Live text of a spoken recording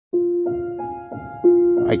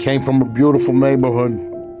I came from a beautiful neighborhood.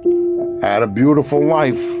 I had a beautiful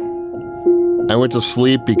life. I went to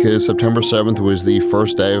sleep because September 7th was the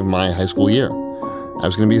first day of my high school year. I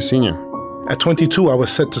was going to be a senior. At 22, I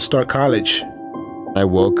was set to start college. I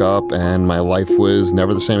woke up and my life was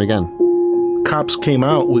never the same again. Cops came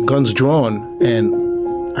out with guns drawn,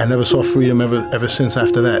 and I never saw freedom ever since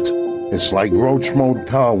after that. It's like Roach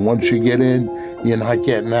Motel. Once you get in, you're not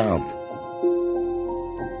getting out.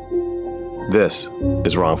 This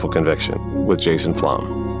is Wrongful Conviction with Jason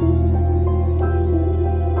Flom.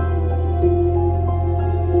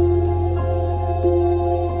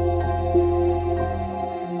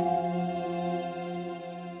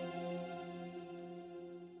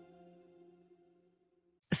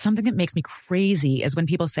 Something that makes me crazy is when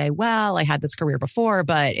people say, well, I had this career before,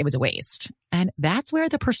 but it was a waste. And that's where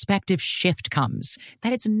the perspective shift comes,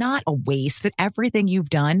 that it's not a waste, that everything you've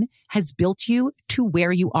done has built you to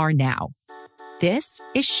where you are now. This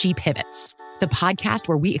is She Pivots, the podcast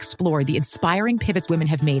where we explore the inspiring pivots women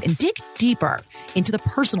have made and dig deeper into the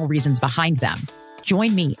personal reasons behind them.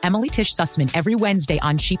 Join me, Emily Tish Sussman, every Wednesday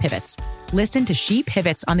on She Pivots. Listen to She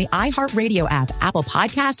Pivots on the iHeartRadio app, Apple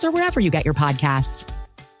Podcasts, or wherever you get your podcasts.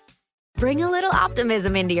 Bring a little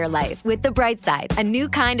optimism into your life with The Bright Side, a new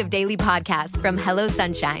kind of daily podcast from Hello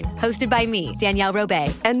Sunshine, hosted by me, Danielle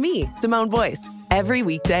Robay. And me, Simone Boyce. Every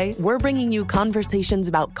weekday, we're bringing you conversations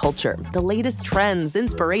about culture, the latest trends,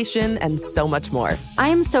 inspiration, and so much more. I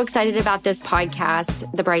am so excited about this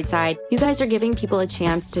podcast, The Bright Side. You guys are giving people a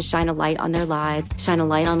chance to shine a light on their lives, shine a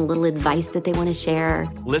light on a little advice that they want to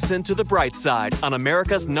share. Listen to The Bright Side on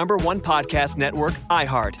America's #1 podcast network,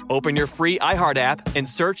 iHeart. Open your free iHeart app and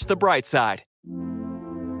search The Bright Side.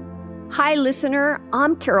 Hi, listener.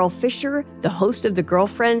 I'm Carol Fisher, the host of The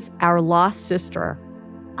Girlfriends, Our Lost Sister.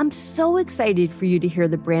 I'm so excited for you to hear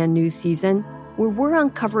the brand new season where we're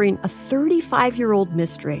uncovering a 35-year-old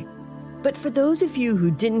mystery. But for those of you who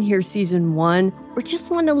didn't hear season 1 or just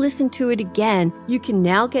want to listen to it again, you can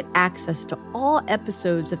now get access to all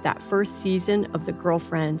episodes of that first season of The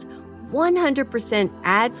Girlfriends 100%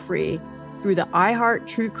 ad-free through the iHeart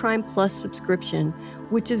True Crime Plus subscription,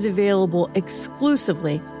 which is available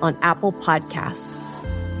exclusively on Apple Podcasts.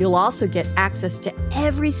 You'll also get access to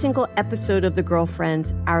every single episode of The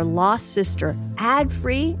Girlfriends, Our Lost Sister,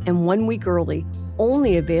 ad-free and 1 week early,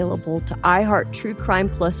 only available to iHeart True Crime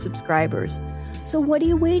Plus subscribers. So what are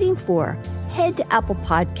you waiting for? Head to Apple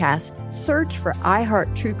Podcasts, search for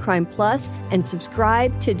iHeart True Crime Plus, and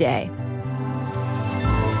subscribe today.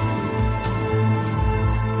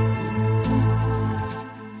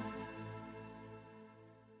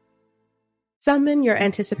 Summon your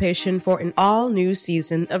anticipation for an all-new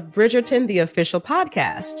season of Bridgerton, the official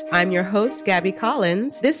podcast. I'm your host, Gabby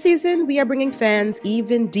Collins. This season, we are bringing fans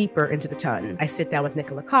even deeper into the ton. I sit down with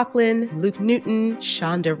Nicola Coughlan, Luke Newton,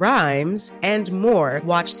 Shonda Rhimes, and more.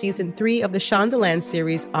 Watch season 3 of the Shondaland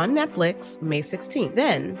series on Netflix, May 16th.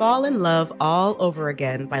 Then fall in love all over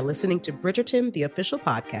again by listening to Bridgerton, the official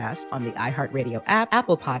podcast on the iHeartRadio app,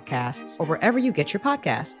 Apple Podcasts, or wherever you get your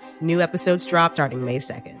podcasts. New episodes drop starting May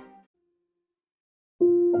 2nd.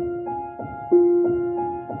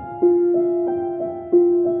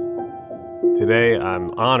 Today,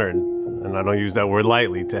 I'm honored, and I don't use that word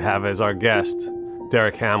lightly, to have as our guest,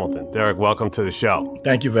 Derrick Hamilton. Derrick, welcome to the show.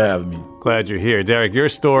 Thank you for having me. Glad you're here. Derrick, your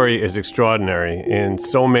story is extraordinary in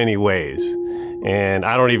so many ways, and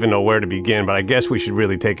I don't even know where to begin, but I guess we should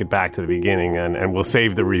really take it back to the beginning, and we'll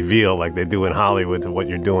save the reveal like they do in Hollywood to what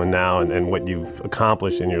you're doing now and what you've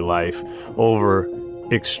accomplished in your life over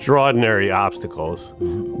extraordinary obstacles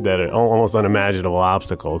that are almost unimaginable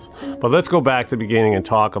obstacles. But let's go back to the beginning and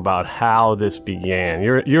talk about how this began.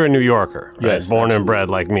 You're a New Yorker, right? Yes, Born absolutely. and bred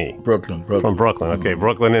like me. Brooklyn. From Brooklyn. Okay,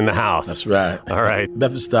 Brooklyn in the house. That's right. All right.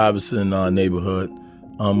 Bedford-Stuyvesant neighborhood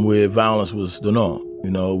where violence was the norm.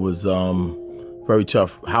 You know, it was very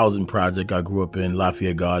tough housing project I grew up in,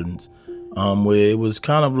 Lafayette Gardens, where it was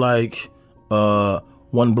kind of like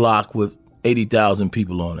one block with 80,000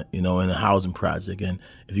 people on it, you know, in a housing project. And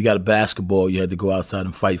if you got a basketball, you had to go outside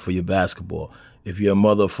and fight for your basketball. If your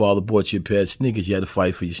mother or father bought you a pair of sneakers, you had to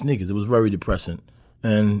fight for your sneakers. It was very depressing.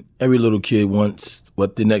 And every little kid wants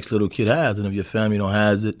what the next little kid has. And if your family don't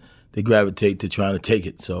has it, they gravitate to trying to take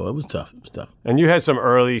it. So it was tough. It was tough. And you had some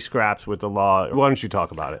early scraps with the law. Why don't you talk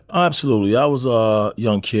about it? Absolutely. I was a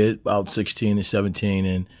young kid, about 16 and 17,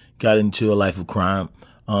 and got into a life of crime.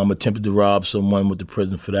 Attempted to rob someone, went to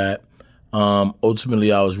prison for that.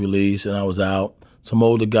 Ultimately, I was released and I was out. Some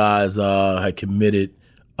older guys had committed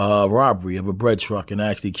robbery of a bread truck and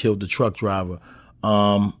actually killed the truck driver.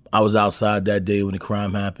 I was outside that day when the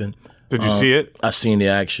crime happened. Did you see it? I seen the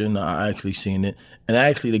action. I actually seen it. And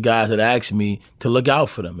actually, the guys had asked me to look out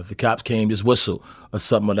for them. If the cops came, just whistle or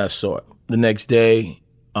something of that sort. The next day,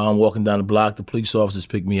 I'm walking down the block. The police officers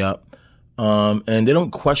pick me up. And they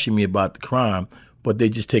don't question me about the crime, but they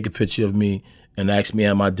just take a picture of me and ask me,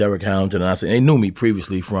 am I Derrick Harrington? And I said, they knew me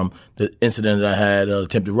previously from the incident that I had,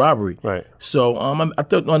 attempted robbery. Right. So I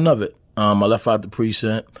thought none of it. I left out the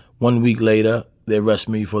precinct. 1 week later, they arrest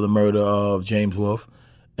me for the murder of James Wolf.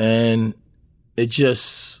 And it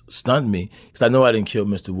just stunned me because I know I didn't kill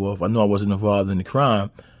Mr. Wolf. I know I wasn't involved in the crime.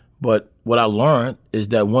 But what I learned is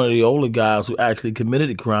that one of the older guys who actually committed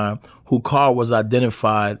the crime, whose car was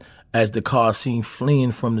identified as the car seen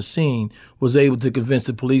fleeing from the scene, was able to convince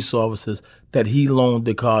the police officers that he loaned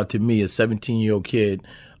the car to me, a 17-year-old kid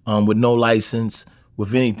with no license,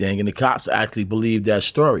 with anything. And the cops actually believed that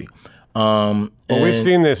story. Well, we've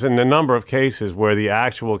seen this in a number of cases where the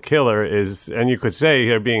actual killer is, and you could say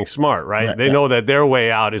they're being smart, right? They know that their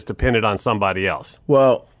way out is to pin it on somebody else.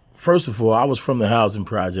 Well, first of all, I was from the housing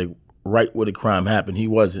project right where the crime happened. He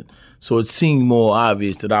wasn't. So it seemed more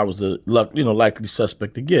obvious that I was the likely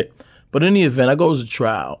suspect to get. But in the event, I go to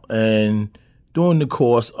trial. And during the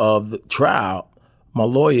course of the trial, my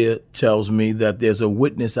lawyer tells me that there's a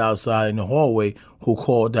witness outside in the hallway who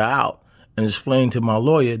called her out and explained to my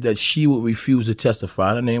lawyer that she would refuse to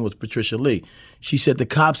testify. Her name was Patricia Lee. She said the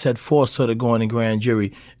cops had forced her to go in the grand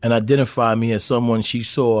jury and identify me as someone she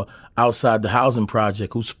saw outside the housing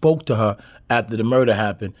project who spoke to her after the murder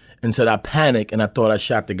happened and said, I panicked and I thought I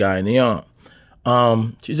shot the guy in the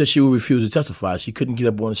arm. She said she would refuse to testify. She couldn't get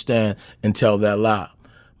up on the stand and tell that lie.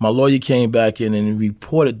 My lawyer came back in and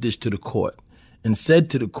reported this to the court and said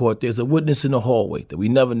to the court, there's a witness in the hallway that we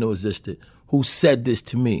never knew existed who said this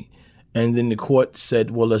to me. And then the court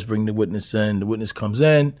said, well, let's bring the witness in. The witness comes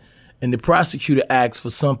in, and the prosecutor asks for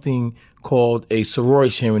something called a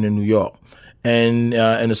Sorois hearing in New York. And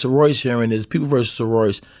a Sorois hearing is People versus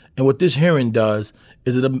Sorois. And what this hearing does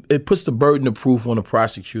is it puts the burden of proof on the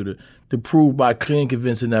prosecutor to prove by clear and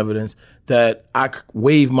convincing evidence that I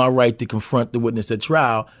waive my right to confront the witness at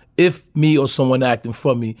trial if me or someone acting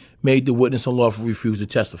for me made the witness unlawfully refuse to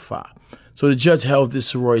testify. So the judge held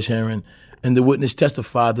this Sorois hearing, and the witness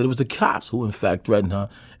testified that it was the cops who, in fact, threatened her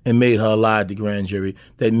and made her lie at the grand jury,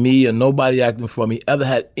 that me or nobody acting for me ever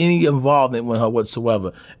had any involvement with her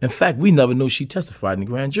whatsoever. In fact, we never knew she testified in the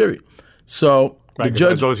grand jury. So the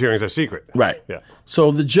judge... those hearings are secret. Right. Yeah. So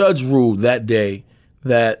the judge ruled that day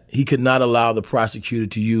that he could not allow the prosecutor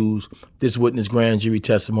to use this witness grand jury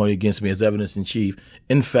testimony against me as evidence in chief.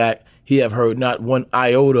 In fact, he have heard not one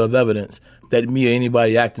iota of evidence that me or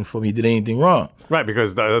anybody acting for me did anything wrong. Right,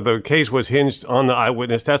 because the case was hinged on the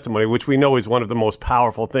eyewitness testimony, which we know is one of the most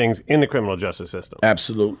powerful things in the criminal justice system.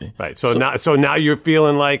 Absolutely. Right. So now you're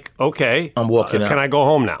feeling like, okay, I'm walking out. Can I go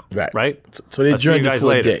home now? Right. So they adjourned it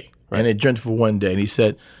for a day. Right. And they adjourned it for one day. And he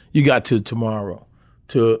said, you got till tomorrow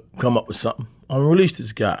to come up with something. I'm going to release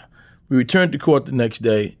this guy. We returned to court the next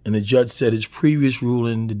day, and the judge said his previous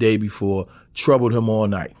ruling the day before troubled him all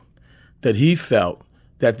night, that he felt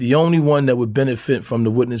that the only one that would benefit from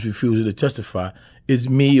the witness refusal to testify is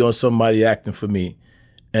me or somebody acting for me.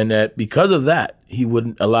 And that because of that, he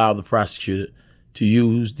wouldn't allow the prosecutor to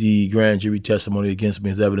use the grand jury testimony against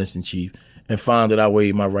me as evidence in chief and found that I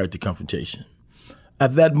waived my right to confrontation.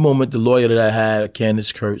 At that moment, the lawyer that I had,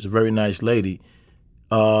 Candace Kurtz, a very nice lady,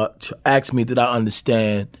 asked me did I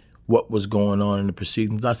understand what was going on in the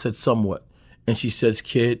proceedings. I said somewhat. And she says,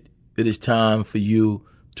 kid, it is time for you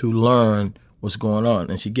to learn what's going on.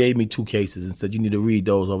 And she gave me 2 cases and said, you need to read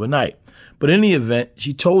those overnight. But in the event,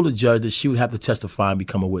 she told the judge that she would have to testify and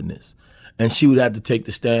become a witness. And she would have to take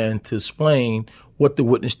the stand to explain what the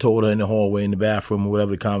witness told her in the hallway, in the bathroom, or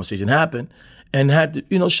whatever the conversation happened, and had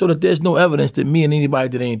to, show that there's no evidence that me and anybody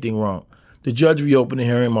did anything wrong. The judge reopened the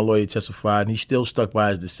hearing, my lawyer testified, and he still stuck by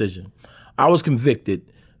his decision. I was convicted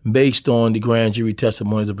based on the grand jury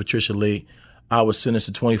testimonies of Patricia Lee. I was sentenced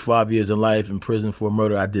to 25 years of life in prison for a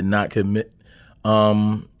murder I did not commit.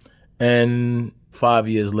 And 5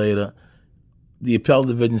 years later, the appellate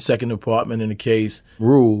division second department in the case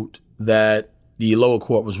ruled that the lower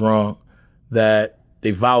court was wrong, that they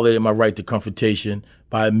violated my right to confrontation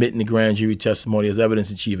by admitting the grand jury testimony as evidence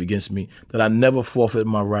in chief against me, that I never forfeited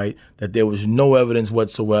my right, that there was no evidence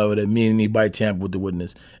whatsoever that me and anybody tampered with the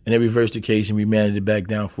witness. And they reversed the case and remanded it back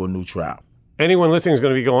down for a new trial. Anyone listening is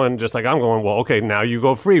going to be going, just like I'm going, well, okay, now you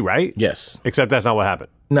go free, right? Yes. Except that's not what happened.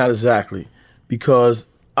 Not exactly, because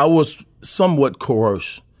I was somewhat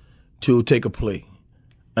coerced to take a plea,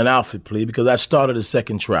 an outfit plea, because I started a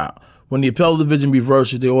second trial. When the appellate division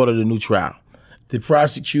reversed it, they ordered a new trial. The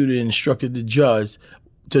prosecutor instructed the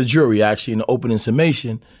jury, actually, in the opening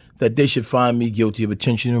summation, that they should find me guilty of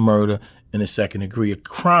intentional murder in the second degree, a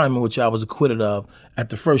crime in which I was acquitted of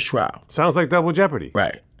at the first trial. Sounds like double jeopardy.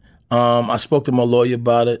 Right. I spoke to my lawyer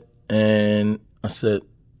about it, and I said,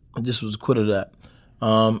 I just was acquitted of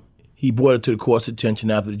that. He brought it to the court's attention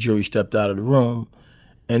after the jury stepped out of the room,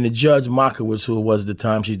 and the judge, Markowitz, who it was at the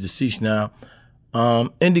time, she's deceased now,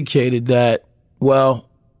 indicated that, well,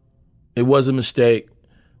 it was a mistake.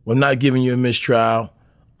 We're not giving you a mistrial.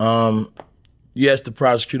 Yes, the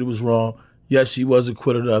prosecutor was wrong. Yes, he was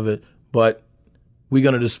acquitted of it, but we're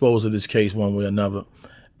going to dispose of this case one way or another.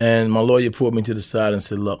 And my lawyer pulled me to the side and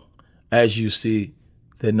said, look, as you see,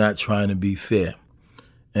 they're not trying to be fair.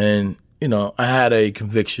 And, you know, I had a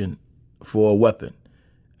conviction for a weapon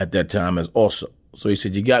at that time as also. So he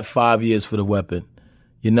said, you got 5 years for the weapon.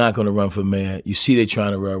 You're not going to run for mayor. You see they're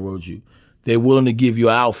trying to railroad you. They're willing to give you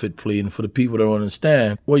an outfit plea. And for the people that don't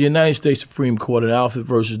understand, well, United States Supreme Court in Alford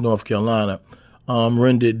versus North Carolina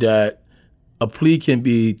rendered that a plea can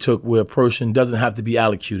be took where a person doesn't have to be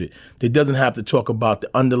allocuted. They doesn't have to talk about the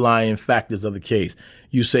underlying factors of the case.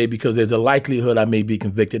 You say, because there's a likelihood I may be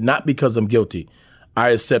convicted, not because I'm guilty. I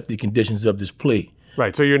accept the conditions of this plea.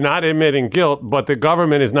 Right, so you're not admitting guilt, but the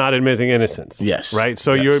government is not admitting innocence. Yes. Right,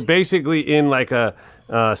 so yes. You're basically in like a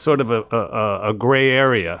sort of a gray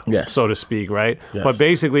area, yes. so to speak, right? Yes. But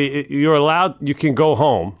basically, you're allowed, you can go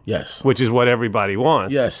home, yes, which is what everybody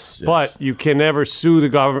wants. Yes. But you can never sue the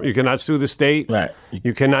government. You cannot sue the state. Right.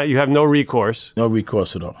 You cannot. You have no recourse. No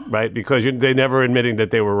recourse at all. Right, because they never admitting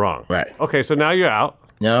that they were wrong. Right. Okay, so now you're out.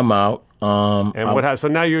 Now I'm out. And what happened? So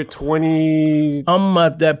now you're 20. I'm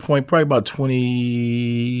at that point probably about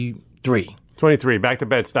 23. 23, back to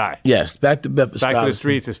Bed-Stuy. Yes, back to Bed-Stuy. Back to the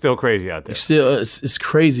streets. It's still crazy out there. Still, it's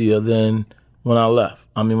crazier than when I left.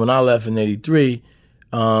 I mean, when I left in 83,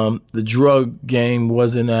 the drug game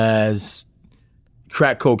wasn't as,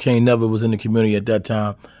 crack cocaine never was in the community at that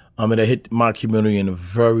time. It hit my community in a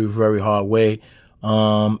very, very hard way.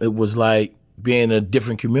 It was like being in a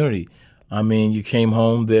different community. I mean, you came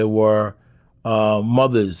home, there were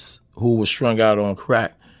mothers who were strung out on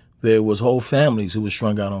crack. There was whole families who were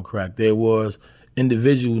strung out on crack. There was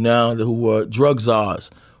individuals now who were drug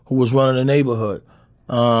czars who was running the neighborhood.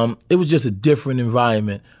 It was just a different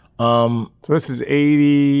environment. So this is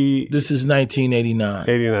 80... This is 1989.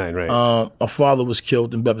 89, right. My father was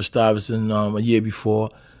killed in Bedford-Stuyvesant a year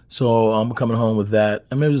before. So I'm coming home with that.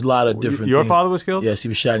 I mean, there was a lot of different Your things. father was killed? Yes, he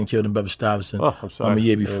was shot and killed in Bedford-Stuyvesant. Oh, I'm sorry. A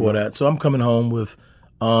year before that. So I'm coming home with,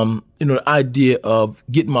 the idea of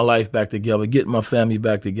getting my life back together, getting my family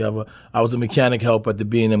back together. I was a mechanic helper at the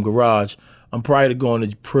B&M garage. Prior to going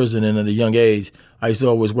to prison and at a young age, I used to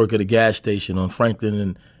always work at a gas station on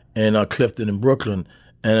Franklin and Clifton in Brooklyn.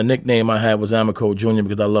 And a nickname I had was Amico Jr.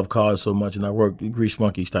 because I love cars so much and I worked with grease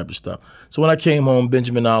monkeys type of stuff. So when I came home,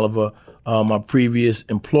 Benjamin Oliver, my previous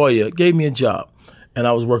employer, gave me a job. And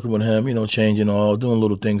I was working with him, changing oil, doing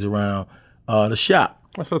little things around the shop.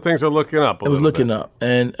 So things are looking up a little bit. It was looking up.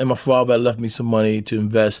 And my father had left me some money to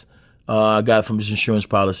invest. I got it from his insurance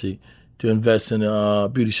policy to invest in a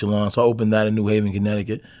beauty salon. So I opened that in New Haven,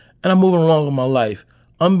 Connecticut. And I'm moving along with my life.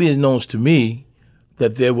 Unbeknownst to me,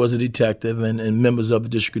 that there was a detective and members of the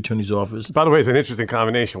district attorney's office. By the way, it's an interesting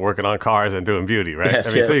combination, working on cars and doing beauty, right?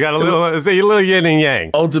 Yes, I mean, so you got a little yin and yang.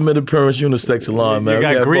 Ultimate appearance unisex salon, man. You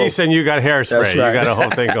got grease both. and you got hairspray. That's right. You got a whole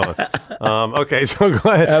thing going. Okay, so go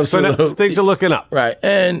ahead. Absolutely. So now things are looking up. Right.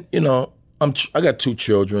 And, I got 2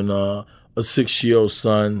 children, a 6-year-old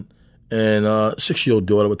son and a 6-year-old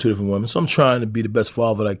daughter with 2 different women. So I'm trying to be the best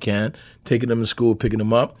father that I can, taking them to school, picking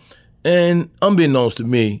them up. And unbeknownst to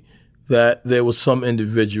me, that there was some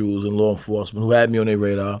individuals in law enforcement who had me on their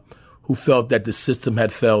radar, who felt that the system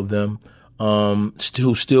had failed them,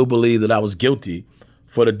 who still believed that I was guilty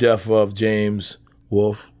for the death of James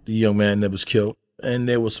Wolfe, the young man that was killed. And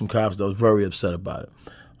there were some cops that was very upset about it.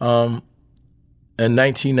 In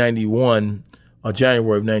 1991,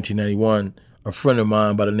 January of 1991, a friend of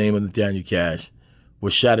mine by the name of Nathaniel Cash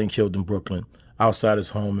was shot and killed in Brooklyn, outside his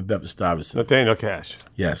home in Bedford-Stuyvesant. Nathaniel Cash.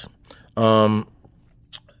 Yes.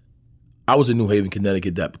 I was in New Haven,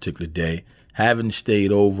 Connecticut that particular day, having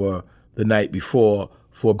stayed over the night before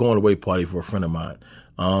for a going-away party for a friend of mine.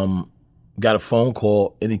 Got a phone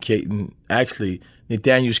call indicating, actually,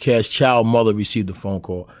 Nathaniel Cash's child mother received a phone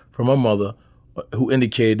call from her mother who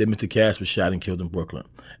indicated that Mr. Cash was shot and killed in Brooklyn.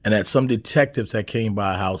 And that some detectives that came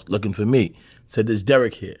by our house looking for me said, there's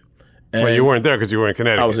Derrick here. And well, you weren't there because you were in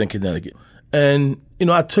Connecticut. I was in Connecticut. And,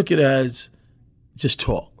 I took it as just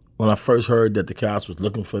talk. When I first heard that the cops was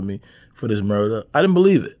looking for me for this murder, I didn't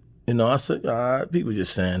believe it. I said, all right, people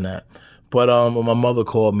just saying that. But when my mother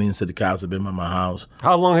called me and said the cops had been by my house.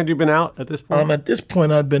 How long had you been out at this point? At this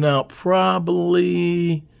point, I'd been out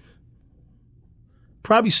probably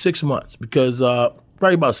Probably 6 months, because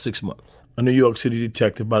probably about 6 months. A New York City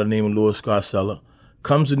detective by the name of Louis Scarcella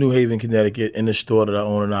comes to New Haven, Connecticut, in the store that I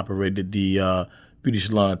own and operated, the beauty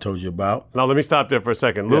salon I told you about. Now, let me stop there for a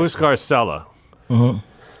second. Yes, Louis Scarcella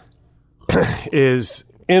is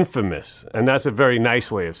infamous, and that's a very nice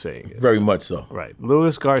way of saying it. Very much so. Right.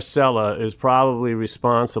 Louis Scarcella is probably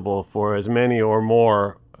responsible for as many or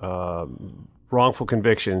more wrongful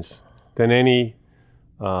convictions than any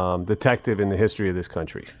detective in the history of this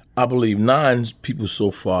country. I believe 9 people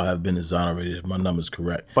so far have been exonerated, if my number's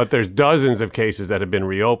correct. But there's dozens of cases that have been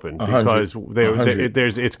reopened because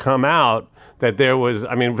it's come out that there was,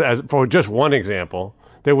 for just one example,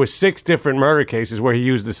 there were 6 different murder cases where he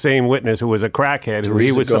used the same witness who was a crackhead, who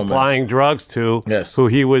he was supplying drugs to, who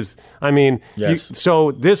he was,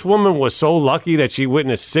 so this woman was so lucky that she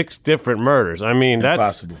witnessed 6 different murders.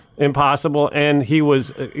 That's impossible. And he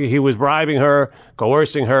was bribing her,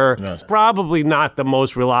 coercing her, probably not the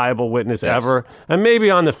most reliable witness ever. And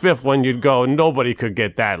maybe on the 5th one you'd go, nobody could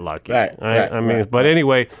get that lucky. But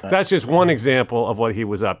anyway, that's just one example of what he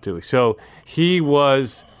was up to. So he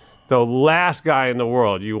was the last guy in the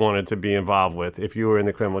world you wanted to be involved with if you were in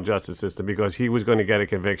the criminal justice system, because he was going to get a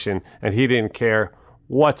conviction and he didn't care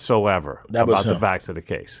whatsoever about the facts of the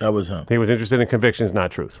case. That was him. He was interested in convictions, not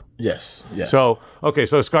truth. Yes. So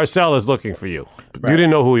Scarcella is looking for you. Right. You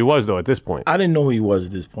didn't know who he was, though, at this point. I didn't know who he was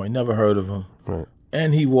at this point. Never heard of him. Right.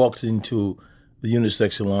 And he walks into the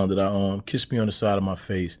unisex salon that I own, kissed me on the side of my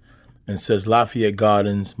face, and says, Lafayette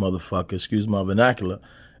Gardens, motherfucker, excuse my vernacular.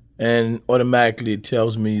 And automatically it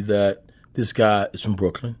tells me that this guy is from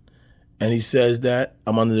Brooklyn. And he says that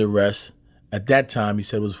I'm under the arrest. At that time, he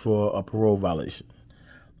said it was for a parole violation.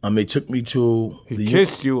 They took me to... He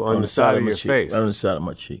kissed you on the side of your face. On the side of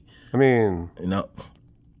my cheek.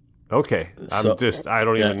 Okay. I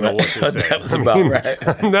don't even know what to say. That was about right.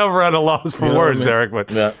 I'm never at a loss for words, Derrick. But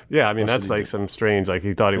that's like some strange, like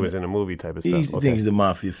he thought he was in a movie type of stuff. He thinks he's the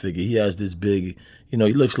mafia figure. He has this big, he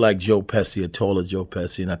looks like Joe Pesci, a taller Joe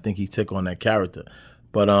Pesci, and I think he took on that character.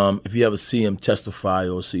 But if you ever see him testify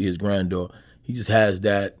or see his granddaughter, he just has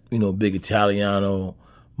that, big Italiano,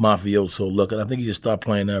 mafioso look. And I think he just started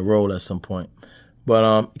playing that role at some point.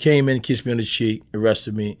 But he came in, kissed me on the cheek,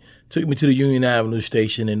 arrested me, took me to the Union Avenue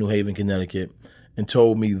station in New Haven, Connecticut, and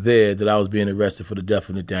told me there that I was being arrested for the death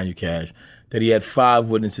of Nathaniel Cash, that he had 5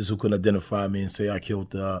 witnesses who could identify me and say I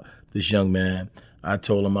killed this young man. I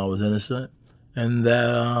told him I was innocent. And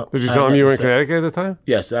that... Did you tell him you were in Connecticut at the time?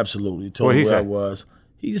 Yes, absolutely. He told me where I was.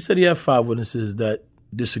 He just said he had 5 witnesses that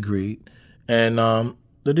disagreed and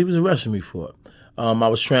that he was arresting me for it. I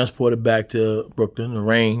was transported back to Brooklyn,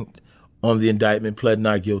 arraigned on the indictment, pled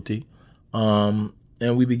not guilty. And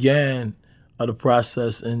we began the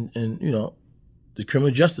process in the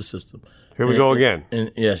criminal justice system. Here we go again.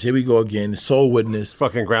 And yes, here we go again. The sole witness.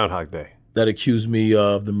 Fucking Groundhog Day. That accused me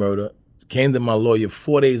of the murder came to my lawyer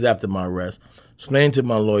 4 days after my arrest, explained to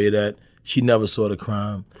my lawyer that she never saw the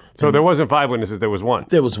crime. So there wasn't 5 witnesses, there was one?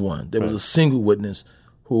 There was one. There was a single witness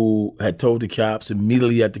who had told the cops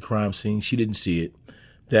immediately at the crime scene, she didn't see it,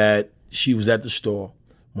 that she was at the store.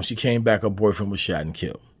 When she came back, her boyfriend was shot and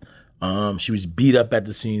killed. She was beat up at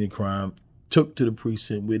the scene of the crime, took to the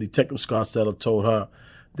precinct where Detective Scarcella told her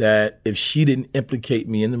that if she didn't implicate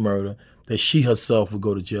me in the murder, that she herself would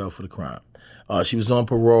go to jail for the crime. She was on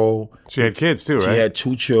parole. She had kids too, right? She had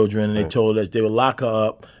 2 children, and they told us they would lock her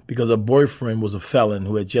up because her boyfriend was a felon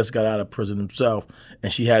who had just got out of prison himself,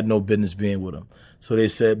 and she had no business being with him. So they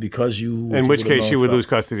said, because you... In which case she would lose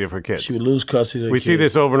custody of her kids. She would lose custody of her kids. We see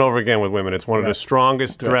this over and over again with women. It's one of the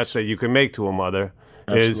strongest threats that you can make to a mother.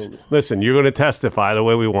 Is, listen, you're going to testify the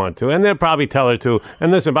way we want to. And they'll probably tell her to.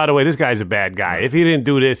 And listen, by the way, this guy's a bad guy. If he didn't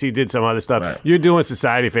do this, he did some other stuff. You're doing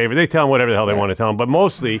society a favor. They tell him whatever the hell they want to tell him. But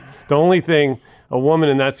mostly, the only thing a woman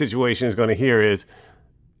in that situation is going to hear is,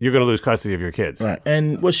 you're going to lose custody of your kids. Right.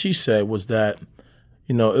 And what she said was that,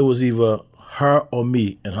 it was either her or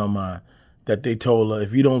me in her mind, that they told her,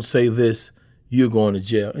 if you don't say this, you're going to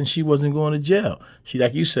jail. And she wasn't going to jail. She,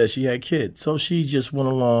 like you said, she had kids. So she just went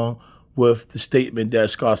along with the statement that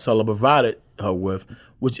Scarcella provided her with,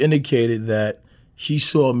 which indicated that she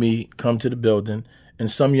saw me come to the building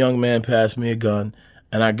and some young man passed me a gun,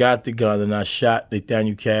 and I got the gun and I shot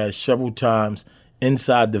Nathaniel Cash several times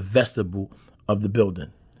inside the vestibule of the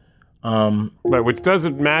building. Right, which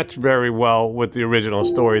doesn't match very well with the original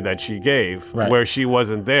story that she gave, where she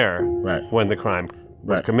wasn't there when the crime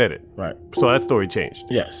was committed. Right. So that story changed.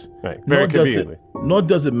 Yes. Right. Very conveniently. Nor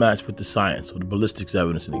does it match with the science or the ballistics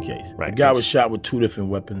evidence in the case. Right. The guy was shot with 2 different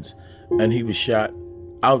weapons, and he was shot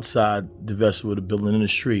outside the vestibule of the building in the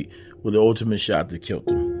street with the ultimate shot that killed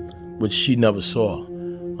him, which she never saw,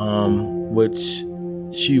 which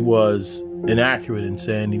she was inaccurate in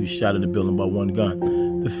saying he was shot in the building by one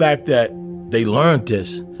gun. The fact that they learned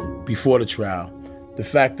this before the trial, the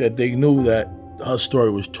fact that they knew that her story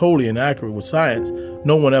was totally inaccurate with science,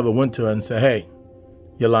 no one ever went to her and said, hey,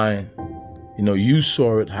 you're lying. You know, you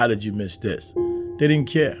saw it. How did you miss this? They didn't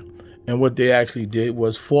care. And what they actually did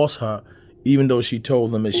was force her, even though she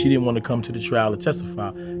told them that she didn't want to come to the trial to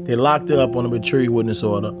testify. They locked her up on a material witness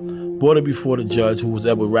order, brought her before the judge, who was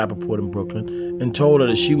Edward Rappaport in Brooklyn, and told her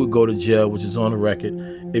that she would go to jail, which is on the record,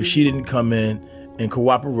 if she didn't come in and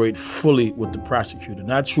cooperate fully with the prosecutor.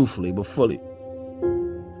 Not truthfully, but fully.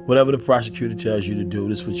 Whatever the prosecutor tells you to do,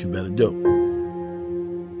 this is what you better do.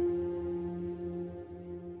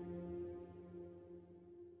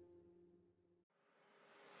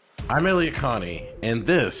 I'm Elliot Connie, and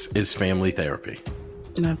this is Family Therapy.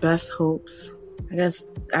 My best hopes, I guess,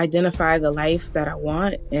 identify the life that I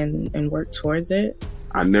want and work towards it.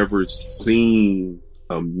 I never seen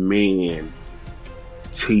a man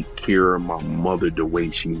take care of my mother the way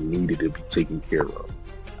she needed to be taken care of.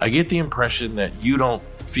 I get the impression that you don't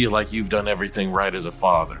feel like you've done everything right as a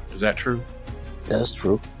father. Is that true? That's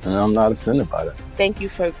true, and I'm not offended by that. Thank you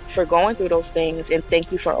for going through those things, and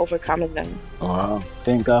thank you for overcoming them. Wow.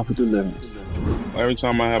 Thank God for deliverance. Every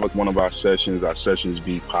time I have one of our sessions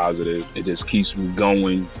be positive. It just keeps me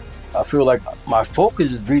going. I feel like my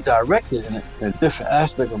focus is redirected in a different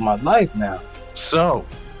aspect of my life now. So,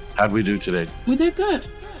 how'd we do today? We did good.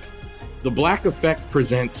 The Black Effect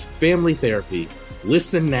presents Family Therapy.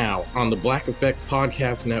 Listen now on the Black Effect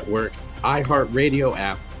Podcast Network, iHeartRadio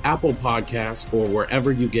app, Apple Podcasts, or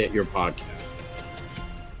wherever you get your podcasts.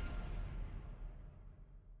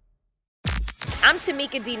 I'm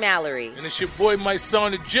Tamika D. Mallory. And it's your boy, my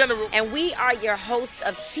son, the General. And we are your hosts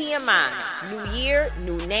of TMI. New year,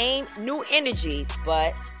 new name, new energy,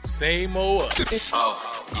 but same old us.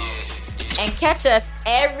 Oh, yeah. And catch us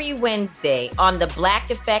every Wednesday on the Black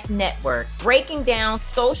Effect Network, breaking down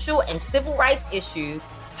social and civil rights issues,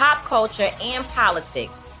 pop culture, and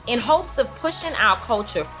politics, in hopes of pushing our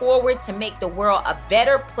culture forward to make the world a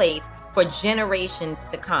better place for generations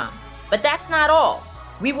to come. But that's not all.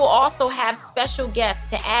 We will also have special guests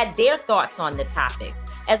to add their thoughts on the topics,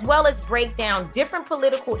 as well as break down different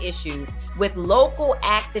political issues with local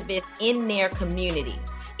activists in their community.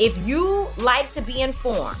 If you like to be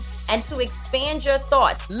informed and to expand your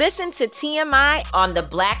thoughts, listen to TMI on the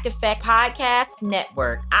Black Effect Podcast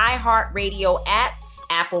Network, iHeartRadio app,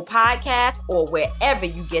 Apple Podcasts, or wherever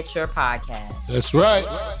you get your podcasts. That's right.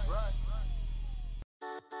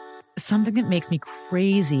 Something that makes me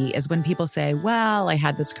crazy is when people say, well, I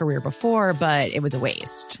had this career before, but it was a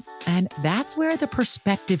waste. And that's where the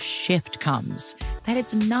perspective shift comes, that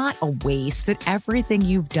it's not a waste, that everything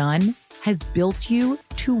you've done has built you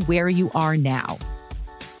to where you are now.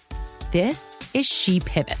 This is She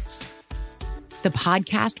Pivots, the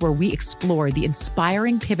podcast where we explore the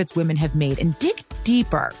inspiring pivots women have made and dig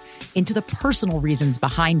deeper into the personal reasons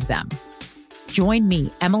behind them. Join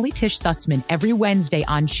me, Emily Tish Sussman, every Wednesday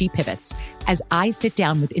on She Pivots as I sit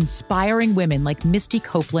down with inspiring women like Misty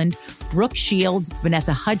Copeland, Brooke Shields,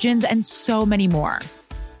 Vanessa Hudgens, and so many more.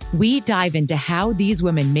 We dive into how these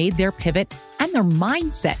women made their pivot and their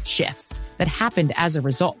mindset shifts that happened as a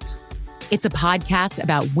result. It's a podcast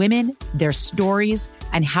about women, their stories,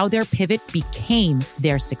 and how their pivot became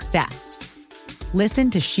their success. Listen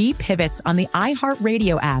to She Pivots on the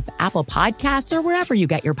iHeartRadio app, Apple Podcasts, or wherever you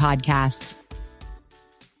get your podcasts.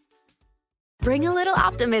 Bring a little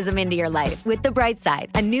optimism into your life with The Bright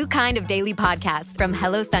Side, a new kind of daily podcast from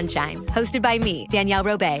Hello Sunshine, hosted by me, Danielle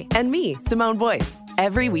Robay. And me, Simone Boyce.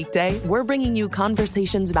 Every weekday, we're bringing you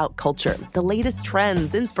conversations about culture, the latest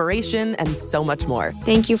trends, inspiration, and so much more.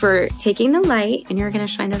 Thank you for taking the light, and you're going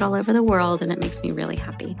to shine it all over the world, and it makes me really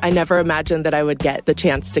happy. I never imagined that I would get the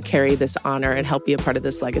chance to carry this honor and help be a part of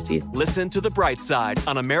this legacy. Listen to The Bright Side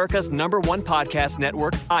on America's #1 podcast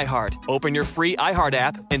network, iHeart. Open your free iHeart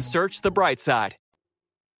app and search The Bright Side.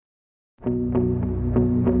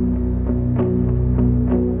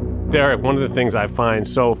 Derrick, one of the things I find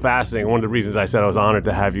so fascinating, one of the reasons I said I was honored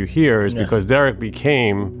to have you here is because Derrick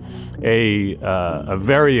became a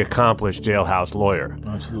very accomplished jailhouse lawyer.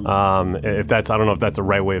 Absolutely. If that's, I don't know if that's the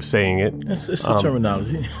right way of saying it. It's the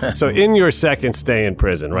terminology. So in your second stay in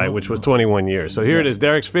prison, right, which was 21 years. So here it is.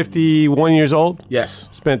 Derrick's 51 years old? Yes.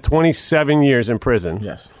 Spent 27 years in prison.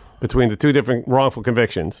 Yes. Between the two different wrongful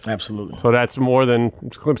convictions. Absolutely. So that's more than,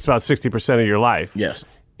 it's about 60% of your life. Yes.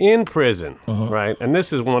 In prison, right? And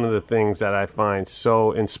this is one of the things that I find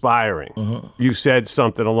so inspiring. You said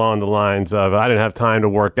something along the lines of, I didn't have time to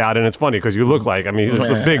work out. And it's funny because you look like, I mean, he's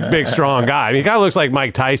a big, strong guy. I mean, he kind of looks like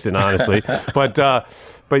Mike Tyson, honestly. But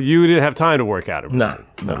But you didn't have time to work out in Nah,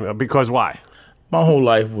 prison. Because why? My whole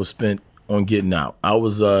life was spent on getting out. I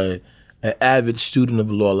was an avid student of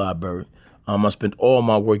the law library. I spent all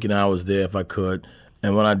my working hours there if I could.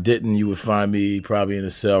 And when I didn't, you would find me probably in a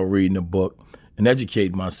cell reading a book and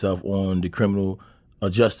educating myself on the criminal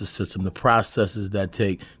justice system, the processes that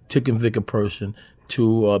take to convict a person,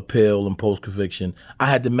 to appeal and post-conviction. I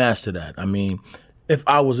had to master that. I mean, if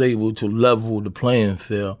I was able to level the playing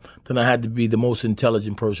field, then I had to be the most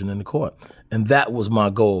intelligent person in the court. And that was my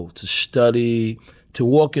goal, to study, to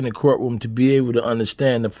walk in the courtroom, to be able to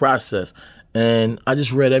understand the process. And I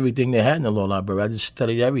just read everything they had in the law library. I just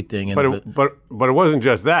studied everything. But it wasn't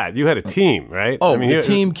just that. You had a team, right? Oh, the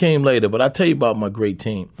team came later, but I'll tell you about my great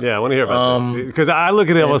team. Yeah, I want to hear about this. Because I look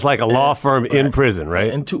at it almost like a law firm in prison,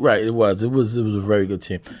 right? Right, it was. It was a very good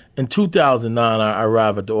team. In 2009, I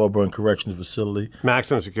arrived at the Auburn Correctional Facility.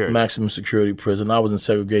 Maximum security. Maximum security prison. I was in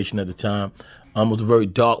segregation at the time. It was a very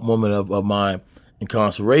dark moment of my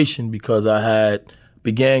incarceration because I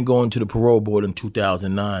began going to the parole board in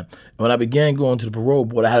 2009. And when I began going to the parole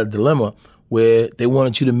board, I had a dilemma where they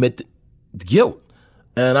wanted you to admit the guilt.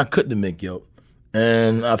 And I couldn't admit guilt.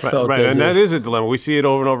 And I felt that is a dilemma. We see it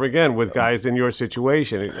over and over again with guys in your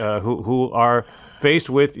situation who are faced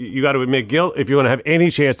with, you got to admit guilt if you want to have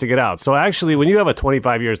any chance to get out. So actually, when you have a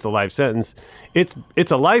 25 years to life sentence,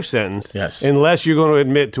 it's a life sentence unless you're going to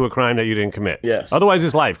admit to a crime that you didn't commit. Yes. Otherwise,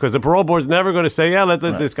 it's life, because the parole board's never going to say, yeah, let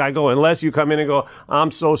this guy go, unless you come in and go,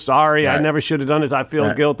 I'm so sorry, I never should have done this, I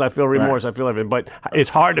feel guilt, I feel remorse, I feel everything. But it's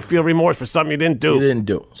hard to feel remorse for something you didn't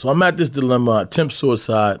do. So I'm at this dilemma, attempt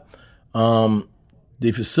suicide.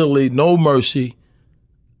 The facility, no mercy,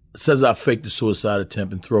 says I faked the suicide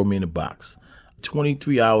attempt and throw me in a box.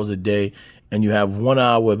 23 hours a day, and you have 1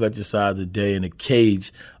 hour of exercise a day in a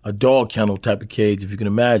cage, a dog kennel type of cage, if you can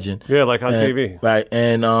imagine. Yeah, like on TV. Right,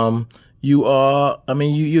 and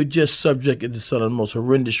you're just subjected to some of the most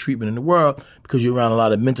horrendous treatment in the world because you're around a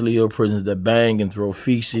lot of mentally ill prisoners that bang and throw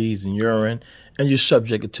feces and urine, and you're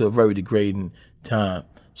subjected to a very degrading time.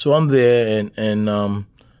 So I'm there, and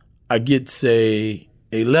I get, say,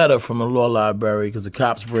 a letter from the law library because the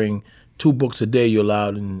cops bring 2 books a day you're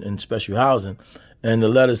allowed in special housing. And the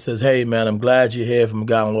letter says, hey, man, I'm glad you're here from the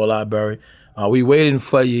guy in the law library. We waiting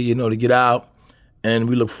for you, to get out, and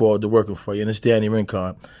we look forward to working for you. And it's Danny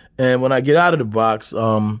Rincon. And when I get out of the box,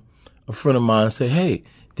 a friend of mine said, hey,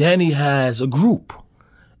 Danny has a group.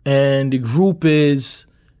 And the group is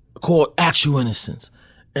called Actual Innocence.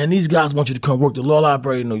 And these guys want you to come work the law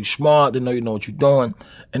library. They know you're smart. They know you know what you're doing.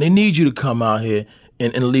 And they need you to come out here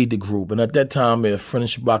and lead the group. And at that time, a friend of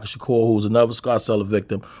Shabaka Shakur, who's another Scott Seller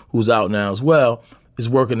victim, who's out now as well, is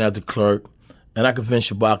working as a clerk. And I convinced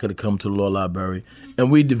Shabaka to come to the law library. And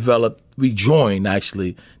we joined,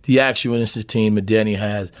 actually, the Actual Innocence team that Danny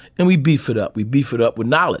has. And we beef it up. We beef it up with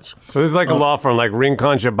knowledge. So this is like a law firm, like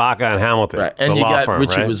Rincon, Shabaka, and Hamilton. Right. And you got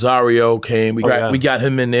Richard Rosario came. We got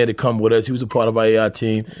him in there to come with us. He was a part of our AI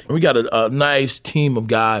team. And we got a nice team of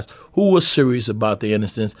guys who were serious about their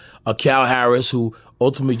innocence. Cal Harris, who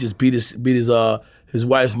ultimately just beat his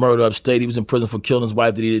wife's murder upstate. He was in prison for killing his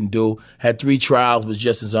wife that he didn't do. Had 3 trials, was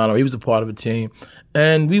just his honor. He was a part of a team.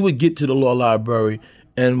 And we would get to the law library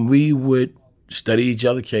and we would study each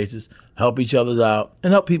other's cases, help each other out,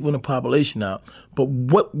 and help people in the population out. But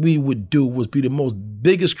what we would do was be the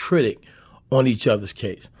biggest critic on each other's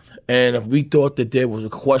case. And if we thought that there was a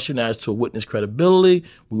question as to a witness credibility,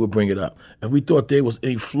 we would bring it up. If we thought there was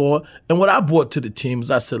any flaw, and what I brought to the team is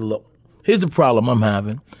I said, look, here's the problem I'm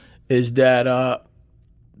having, is that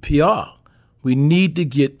PR. We need to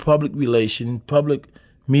get public relations, public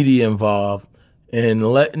media involved in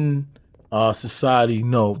letting society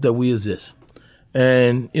know that we exist.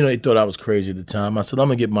 And, they thought I was crazy at the time. I said, I'm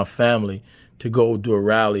going to get my family to go do a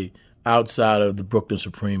rally outside of the Brooklyn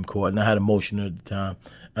Supreme Court. And I had a motion at the time.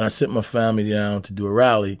 And I sent my family down to do a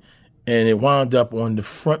rally. And it wound up on the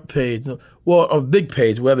front page, well, a big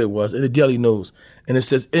page, wherever it was, in the Daily News. And it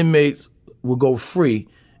says, inmates will go free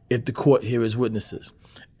if the court hears witnesses.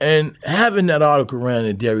 And having that article ran in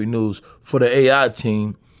the Daily News for the AI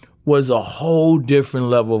team was a whole different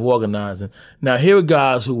level of organizing. Now, here are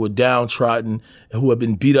guys who were downtrodden and who had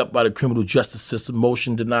been beat up by the criminal justice system,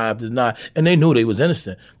 motion deny after deny, and they knew they was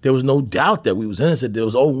innocent. There was no doubt that we was innocent. There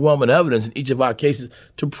was overwhelming evidence in each of our cases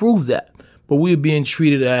to prove that. But we were being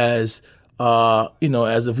treated as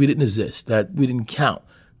if we didn't exist, that we didn't count,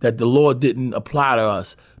 that the law didn't apply to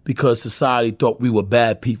us because society thought we were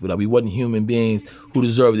bad people, that we wasn't human beings who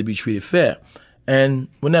deserved to be treated fair. And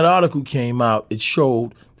when that article came out, it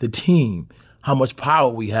showed the team how much power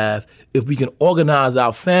we have if we can organize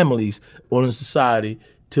our families or in society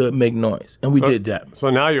to make noise, and we did that. So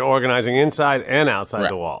now you're organizing inside and outside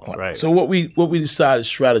the walls, right? So what we decided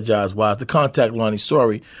strategize-wise to contact Lonnie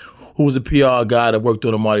Sorry, who was a PR guy that worked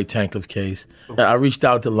on the Marty Tankliff case. And I reached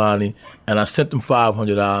out to Lonnie, and I sent him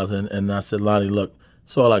 $500, and I said, Lonnie, look,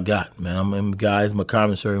 that's all I got, man. I'm guys, my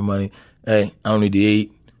commissary money. Hey, I don't need to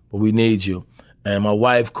eat, but we need you. And my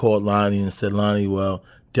wife called Lonnie and said, Lonnie, well,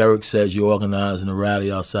 Derrick says you're organizing a rally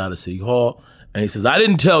outside of City Hall. And he says, I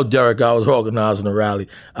didn't tell Derrick I was organizing a rally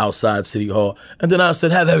outside City Hall. And then I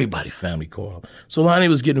said, have everybody's family call him. So Lonnie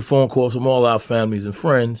was getting phone calls from all our families and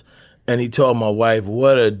friends. And he told my wife,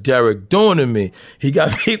 what a Derrick doing to me? He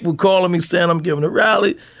got people calling me saying I'm giving a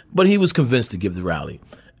rally, but he was convinced to give the rally.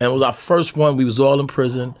 And it was our first one. We was all in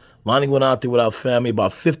prison. Lonnie went out there with our family,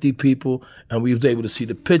 about 50 people, and we was able to see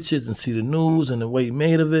the pictures and see the news and the way he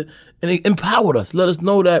made of it. And he empowered us, let us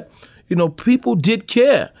know that, people did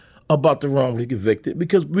care about the wrongly convicted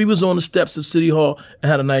because we was on the steps of City Hall and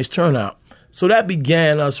had a nice turnout. So that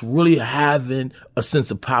began us really having a sense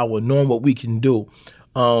of power, knowing what we can do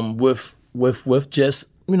with just,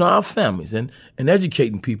 our families and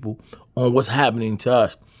educating people on what's happening to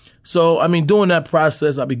us. So, during that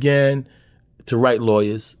process, I began to write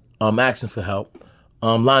lawyers, asking for help.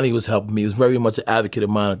 Lonnie was helping me. He was very much an advocate of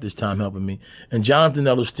mine at this time, helping me. And Jonathan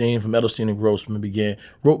Edelstein from Edelstein and Grossman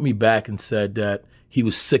wrote me back and said that he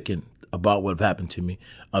was sickened about what had happened to me.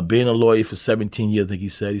 Being a lawyer for 17 years, I think he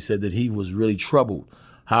said that he was really troubled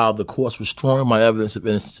how the courts were throwing my evidence of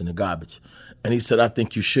innocence in the garbage. And he said, I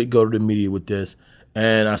think you should go to the media with this.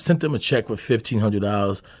 And I sent him a check for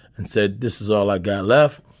 $1,500 and said, this is all I got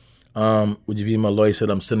left. Would you be my lawyer? He said,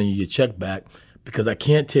 I'm sending you your check back because I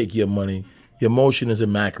can't take your money. Your motion is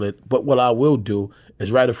immaculate. But what I will do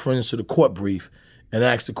is write a friends to the court brief and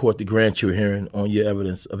ask the court to grant you a hearing on your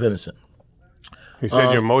evidence of innocence. He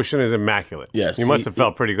said your motion is immaculate. Yes. You must have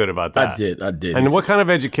felt pretty good about that. I did. And what kind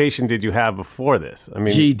of education did you have before this?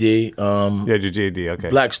 GED. Your GED, okay.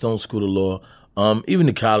 Blackstone School of Law. Even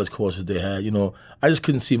the college courses they had, I just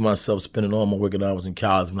couldn't see myself spending all my working hours in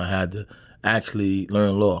college when I had to actually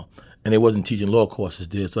learn law. And they wasn't teaching law courses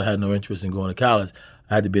there, so I had no interest in going to college.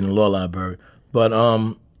 I had to be in the law library. But,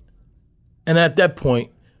 and at that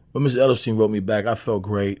point, when Mr. Edelstein wrote me back, I felt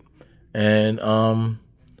great. And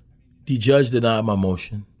the judge denied my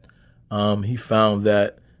motion. He found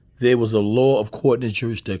that there was a law of court in his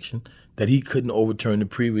jurisdiction that he couldn't overturn the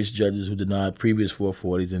previous judges who denied previous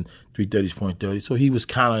 440s and 330s.30. So he was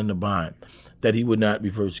kind of in the bind that he would not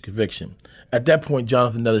reverse the conviction. At that point,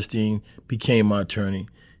 Jonathan Edelstein became my attorney.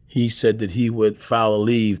 He said that he would file a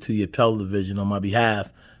leave to the appellate division on my behalf,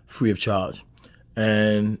 free of charge.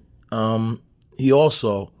 And he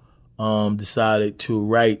also decided to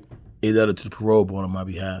write a letter to the parole board on my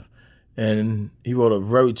behalf. And he wrote a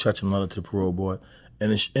very touching letter to the parole board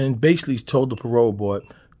and basically told the parole board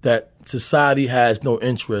that society has no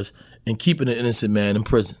interest in keeping an innocent man in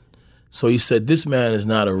prison. So he said, this man is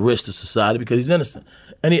not a risk to society because he's innocent.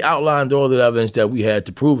 And he outlined all the evidence that we had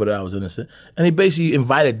to prove that I was innocent. And he basically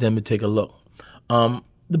invited them to take a look.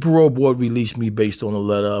 The parole board released me based on the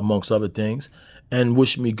letter, amongst other things, and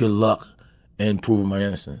wished me good luck in proving my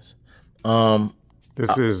innocence.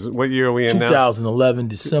 This is, what year are we in now? 2011,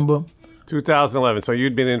 December. 2011. So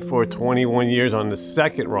you'd been in for 21 years on the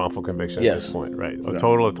second wrongful conviction at this point, right? A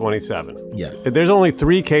total of 27. Yeah. There's only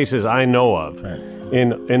 3 cases I know of in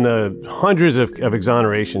the hundreds of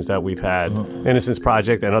exonerations that we've had, Innocence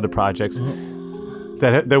Project and other projects,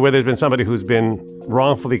 that where there's been somebody who's been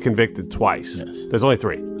wrongfully convicted twice. Yes. There's only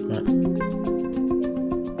 3.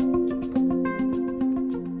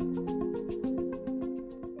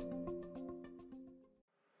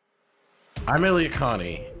 I'm Elliot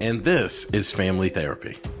Connie, and this is Family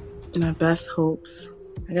Therapy. My best hopes,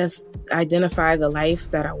 I guess, identify the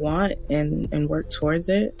life that I want and work towards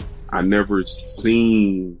it. I never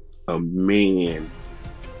seen a man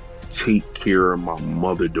take care of my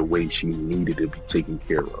mother the way she needed to be taken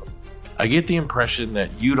care of. I get the impression that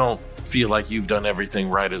you don't feel like you've done everything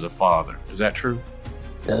right as a father. Is that true?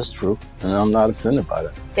 That's true, and I'm not offended by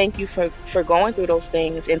that. Thank you for going through those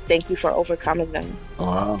things, and thank you for overcoming them.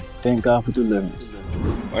 Wow. Thank God for deliverance.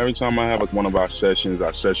 Every time I have one of our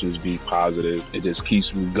sessions be positive. It just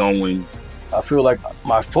keeps me going. I feel like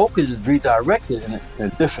my focus is redirected in a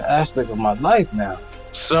different aspect of my life now.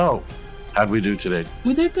 So, how'd we do today?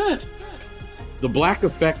 We did good. The Black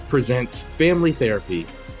Effect presents Family Therapy.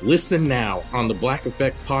 Listen now on the Black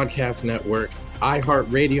Effect Podcast Network,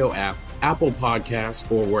 iHeartRadio app, Apple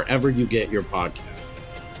Podcasts, or wherever you get your podcasts.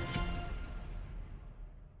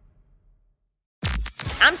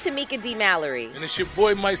 I'm Tamika Tamika D. Mallory. And it's your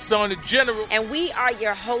boy, my son, the General. And we are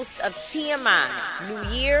your hosts of TMI.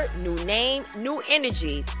 New year, new name, new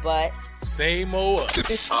energy, but same old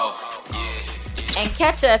us. Oh, yeah. And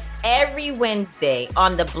catch us every Wednesday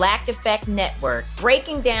on the Black Effect Network,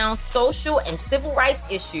 breaking down social and civil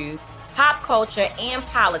rights issues, pop culture, and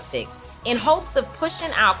politics in hopes of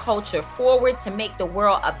pushing our culture forward to make the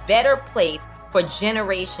world a better place for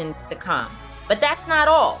generations to come. But that's not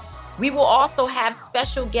all. We will also have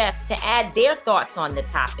special guests to add their thoughts on the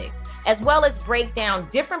topics, as well as break down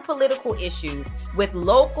different political issues with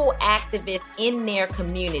local activists in their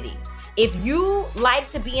community. If you like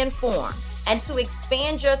to be informed and to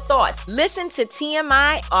expand your thoughts, listen to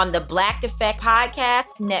TMI on the Black Effect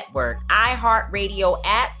Podcast Network, iHeartRadio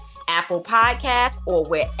app, Apple Podcasts, or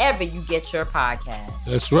wherever you get your podcasts.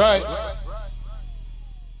 That's right.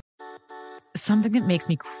 Something that makes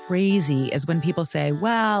me crazy is when people say,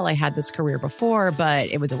 well, I had this career before, but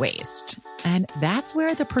it was a waste. And that's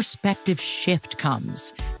where the perspective shift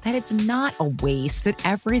comes, that it's not a waste, that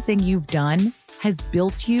everything you've done has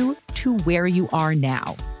built you to where you are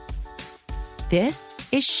now. This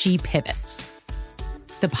is She Pivots,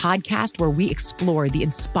 the podcast where we explore the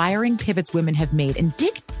inspiring pivots women have made and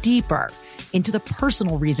dig deeper into the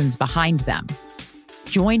personal reasons behind them.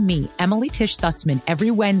 Join me, Emily Tish Sussman,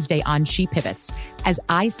 every Wednesday on She Pivots as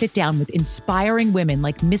I sit down with inspiring women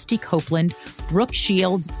like Misty Copeland, Brooke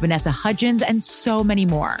Shields, Vanessa Hudgens, and so many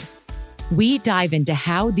more. We dive into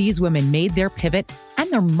how these women made their pivot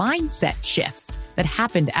and their mindset shifts that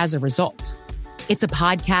happened as a result. It's a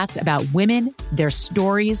podcast about women, their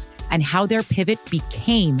stories, and how their pivot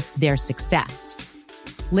became their success.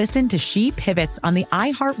 Listen to She Pivots on the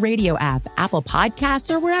iHeartRadio app, Apple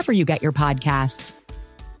Podcasts, or wherever you get your podcasts.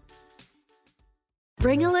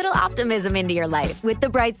 Bring a little optimism into your life with The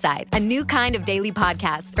Bright Side, a new kind of daily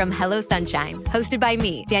podcast from Hello Sunshine, hosted by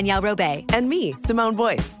me, Danielle Robay. And me, Simone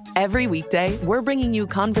Boyce. Every weekday, we're bringing you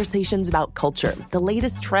conversations about culture, the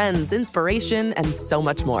latest trends, inspiration, and so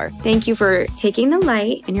much more. Thank you for taking the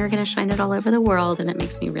light, and you're going to shine it all over the world, and it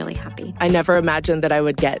makes me really happy. I never imagined that I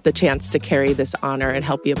would get the chance to carry this honor and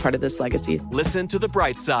help be a part of this legacy. Listen to The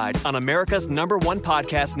Bright Side on America's #1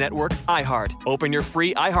 podcast network, iHeart. Open your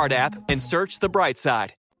free iHeart app and search The Bright Side.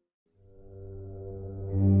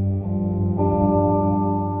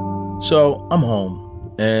 So I'm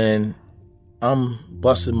home and I'm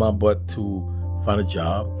busting my butt to find a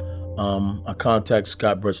job. I contact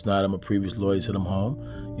Scott Brett Snyder, my previous lawyer, said I'm home.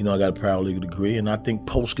 You know, I got a paralegal degree, and I think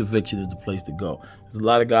post-conviction is the place to go. There's a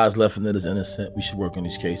lot of guys left in it as innocent. We should work on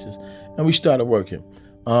these cases. And we started working.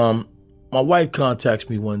 My wife contacts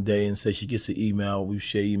me one day and says she gets an email. We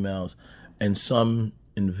share emails. And some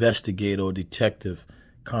investigator or detective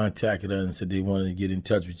contacted her and said they wanted to get in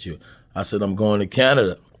touch with you. I said, I'm going to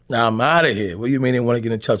Canada. Now I'm out of here. What do you mean they want to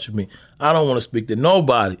get in touch with me? I don't want to speak to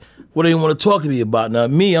nobody. What do you want to talk to me about? Now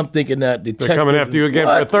me, I'm thinking that detective. They're coming after you again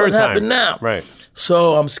for a third what time. Happened now? Right.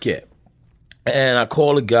 So I'm scared. And I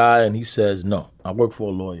call a guy and he says, no, I work for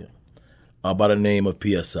a lawyer by the name of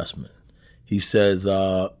Pierre Sussman. He says,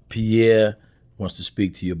 Pierre wants to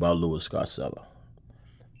speak to you about Louis Scarcella.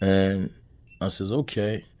 And I says,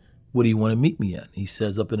 okay, where do you want to meet me at? He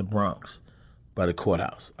says, up in the Bronx by the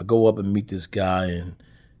courthouse. I go up and meet this guy and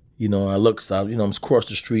you know, I look, so, you know, I'm across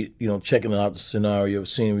the street, you know, checking out the scenario,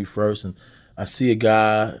 scenery first, and I see a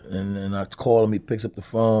guy, and I call him, he picks up the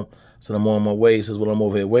phone, said I'm on my way, he says, well, I'm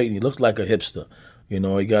over here waiting. He looks like a hipster, you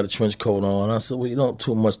know, he got a trench coat on. I said, well, you don't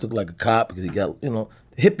too much look like a cop, because he got, you know,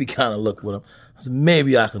 the hippie kind of look with him. I said,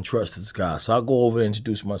 maybe I can trust this guy. So I go over and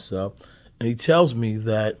introduce myself, and he tells me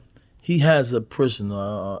that he has a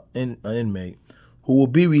prisoner, an inmate, who will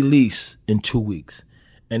be released in 2 weeks.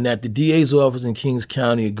 And that the DA's office in Kings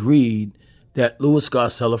County agreed that Louis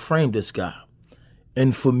Scarcella framed this guy.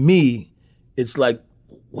 And for me, it's like,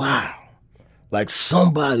 wow. Like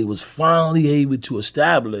somebody was finally able to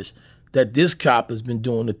establish that this cop has been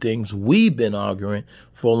doing the things we've been arguing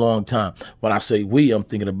for a long time. When I say we, I'm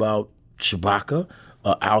thinking about Shabaka,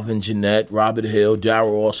 Alvin Jeanette, Robert Hill,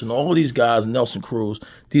 Darrell Austin, all these guys, Nelson Cruz,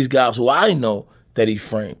 these guys who I know that he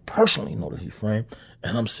framed, personally know that he framed.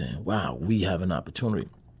 And I'm saying, wow, we have an opportunity.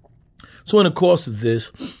 So in the course of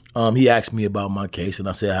this, he asked me about my case, and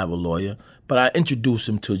I said I have a lawyer. But I introduced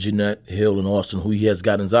him to Jeanette Hill and Austin, who he has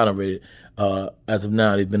gotten exonerated. As of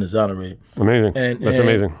now, they've been exonerated. Amazing. That's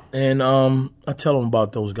amazing. And I tell him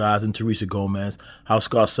about those guys and Teresa Gomez, how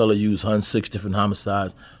Scarcella used her in 6 different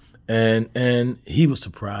homicides. And he was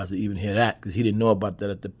surprised to even hear that because he didn't know about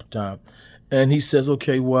that at the time. And he says,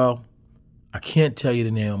 okay, well, I can't tell you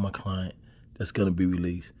the name of my client that's going to be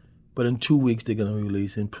released. But in 2 weeks, they're going to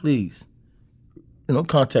release. And please,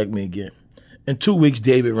 contact me again. In 2 weeks,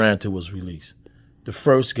 David Ranter was released. The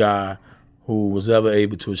first guy who was ever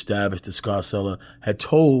able to establish that Scarcella had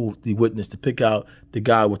told the witness to pick out the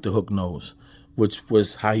guy with the hook nose, which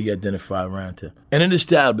was how he identified Ranter. And it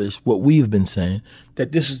established what we've been saying,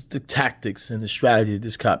 that this is the tactics and the strategy that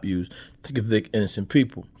this cop used to convict innocent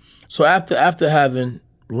people. So after having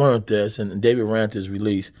learned this and David Ranter's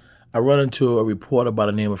release, I run into a reporter by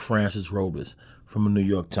the name of Francis Robles from the New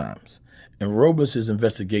York Times. And Robles is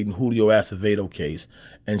investigating Julio Acevedo case,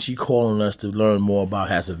 and she calling us to learn more about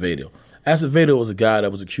Acevedo. Acevedo was a guy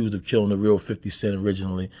that was accused of killing the real 50 Cent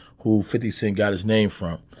originally, who 50 Cent got his name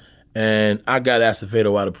from. And I got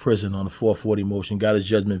Acevedo out of prison on a 440 motion, got his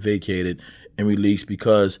judgment vacated and released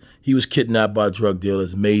because he was kidnapped by drug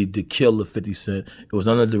dealers, made to kill the 50 Cent. It was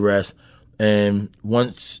under duress. And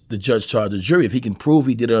once the judge charged the jury, if he can prove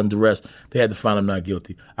he did it under duress, they had to find him not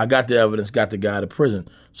guilty. I got the evidence, got the guy out of prison.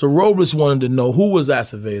 So Robles wanted to know who was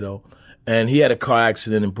Acevedo, and he had a car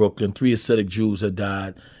accident in Brooklyn. 3 Hasidic Jews had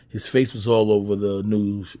died. His face was all over the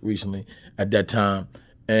news recently at that time.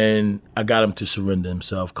 And I got him to surrender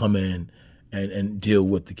himself, come in and deal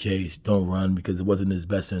with the case. Don't run because it wasn't in his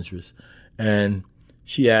best interest. And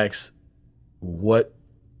she asked, why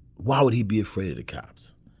would he be afraid of the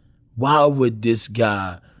cops? Why would this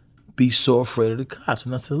guy be so afraid of the cops?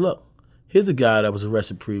 And I said, look, here's a guy that was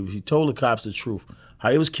arrested previously. He told the cops the truth. How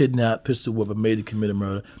he was kidnapped, pistol whipped, and made to commit a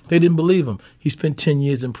murder. They didn't believe him. He spent 10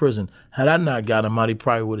 years in prison. Had I not got him out, he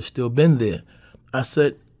probably would have still been there. I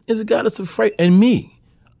said, here's a guy that's afraid. And me,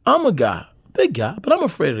 I'm a guy, big guy, but I'm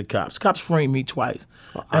afraid of the cops. Cops framed me twice.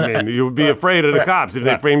 You would be afraid of the cops if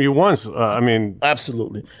they frame you once.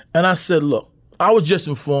 Absolutely. And I said, look, I was just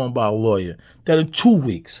informed by a lawyer that in 2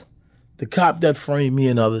 weeks, the cop that framed me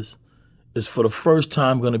and others is for the first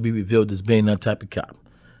time going to be revealed as being that type of cop.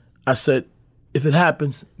 I said, if it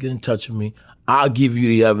happens, get in touch with me. I'll give you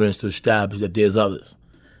the evidence to establish that there's others.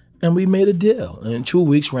 And we made a deal. And in 2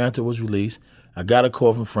 weeks, Ranter was released. I got a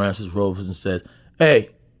call from Francis Robles and says,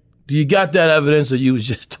 hey, do you got that evidence or you was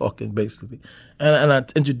just talking, basically? And I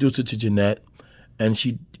introduced her to Jeanette, and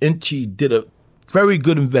she did a very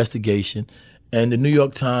good investigation. And the New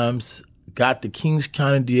York Times got the Kings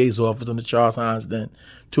County DA's office under Charles Hines then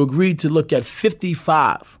to agree to look at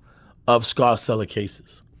 55 of Scarcella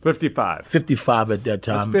cases. 55. 55 at that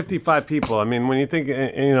time. That's 55 people. I mean, when you think,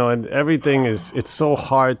 and everything it's so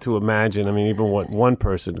hard to imagine. I mean, even what one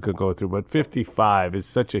person could go through, but 55 is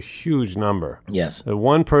such a huge number. Yes. That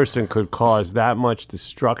one person could cause that much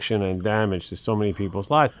destruction and damage to so many people's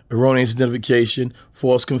lives. Erroneous identification,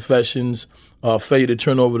 false confessions, failure to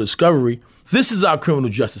turn over discovery. This is our criminal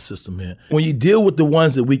justice system here. When you deal with the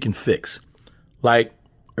ones that we can fix, like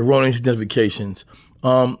erroneous identifications,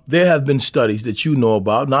 there have been studies that you know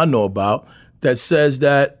about and I know about that says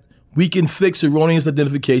that we can fix erroneous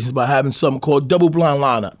identifications by having something called double-blind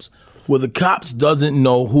lineups, where the cops doesn't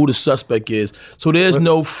know who the suspect is, so there's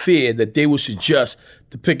no fear that they will suggest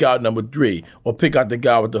to pick out number 3 or pick out the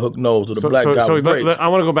guy with the hook nose or the black guy with braids. I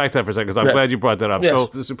want to go back to that for a second because I'm glad you brought that up. Yes. So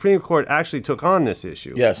the Supreme Court actually took on this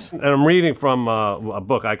issue. Yes. And I'm reading from a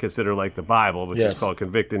book I consider like the Bible, which is called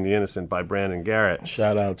Convicting the Innocent by Brandon Garrett.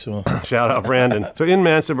 Shout out to him. Shout out, Brandon. So in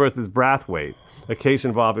Manson versus Brathwaite, a case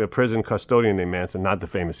involving a prison custodian named Manson, not the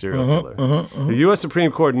famous serial killer. The U.S.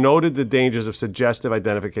 Supreme Court noted the dangers of suggestive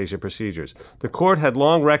identification procedures. The court had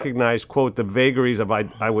long recognized, quote, the vagaries of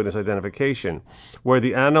eyewitness identification, where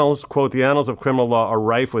the annals, quote, the annals of criminal law are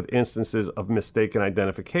rife with instances of mistaken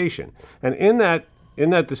identification. And in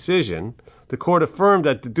that decision, the court affirmed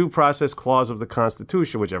that the Due Process Clause of the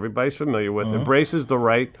Constitution, which everybody's familiar with, embraces the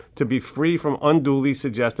right to be free from unduly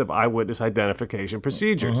suggestive eyewitness identification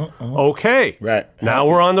procedures. Okay. Right. Now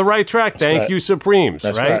we're on the right track. Thank you, Supremes.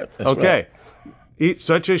 That's right? That's okay.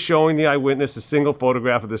 Such as showing the eyewitness a single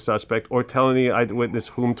photograph of the suspect or telling the eyewitness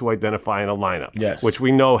whom to identify in a lineup. Yes. Which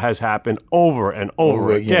we know has happened over and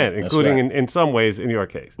over again, including in some ways in your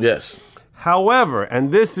case. Yes. However,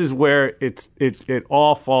 and this is where it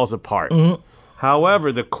all falls apart.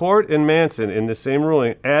 However, the court in Manson, in the same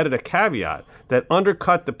ruling, added a caveat that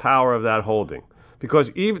undercut the power of that holding. Because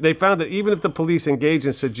they found that even if the police engage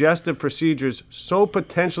in suggestive procedures so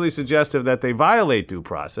potentially suggestive that they violate due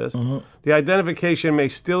process, the identification may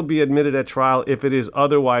still be admitted at trial if it is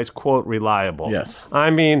otherwise, quote, reliable. Yes. I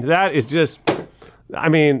mean, that is just...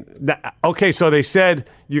 okay, so they said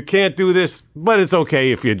you can't do this, but it's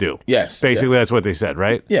okay if you do. Yes. Basically, that's what they said,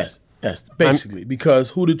 right? Yes, basically.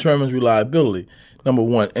 Because who determines reliability, number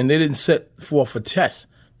one? And they didn't set forth a test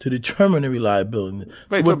to determine the reliability.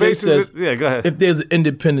 Right, so what they basically, says, yeah, go ahead. if there's an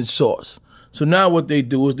independent source. So now what they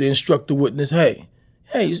do is they instruct the witness, hey,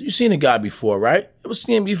 hey, you seen a guy before, right? Ever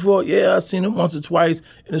seen him before? Yeah, I've seen him once or twice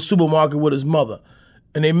in the supermarket with his mother.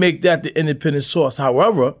 And they make that the independent source.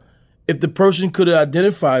 However, if the person could have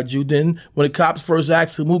identified you, then when the cops first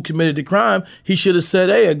asked him who committed the crime, he should have said,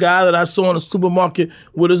 hey, a guy that I saw in the supermarket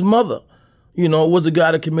with his mother, was the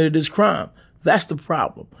guy that committed this crime. That's the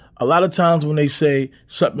problem. A lot of times when they say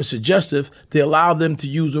something suggestive, they allow them to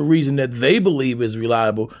use a reason that they believe is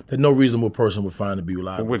reliable that no reasonable person would find to be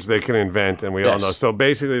reliable. Which they can invent, and we all know. So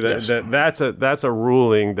basically, that's a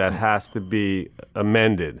ruling that has to be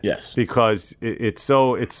amended. Yes. Because it's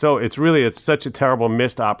such a terrible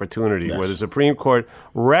missed opportunity where the Supreme Court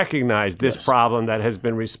recognized this problem that has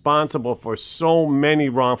been responsible for so many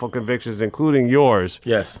wrongful convictions, including yours.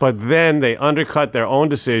 Yes. But then they undercut their own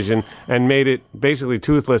decision and made it basically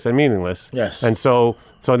toothless and meaningless. Yes. And so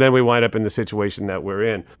then we wind up in the situation that we're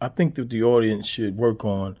in. I think that the audience should work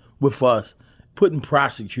on, with us, putting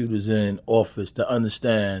prosecutors in office to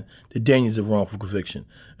understand the dangers of wrongful conviction.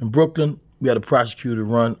 In Brooklyn, we had a prosecutor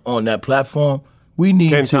run on that platform. We need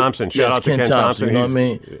Ken Thompson. Shout out to Ken Thompson. You know what I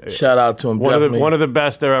mean? Shout out to him. One of the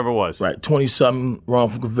best there ever was. Right. 20-something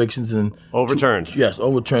wrongful convictions and overturned.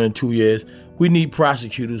 Overturned in 2 years. We need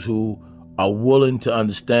prosecutors who are willing to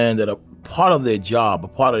understand that a part of their job, a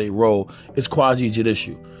part of their role, is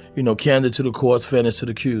quasi-judicial. Candor to the courts, fairness to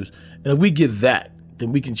the accused. And if we get that,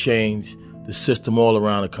 then we can change the system all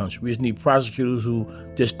around the country. We just need prosecutors who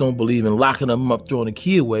just don't believe in locking them up, throwing the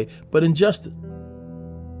key away, but in justice.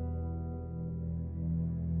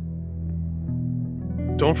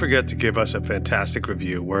 Don't forget to give us a fantastic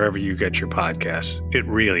review wherever you get your podcasts. It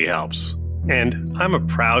really helps. And I'm a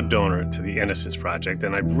proud donor to the Innocence Project,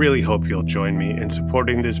 and I really hope you'll join me in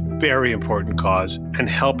supporting this very important cause and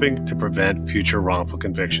helping to prevent future wrongful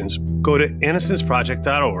convictions. Go to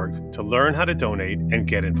innocenceproject.org to learn how to donate and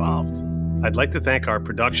get involved. I'd like to thank our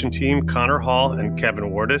production team, Connor Hall and Kevin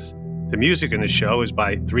Wardis. The music in the show is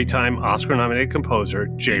by 3-time Oscar-nominated composer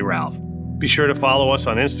Jay Ralph. Be sure to follow us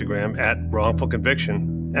on Instagram at Wrongful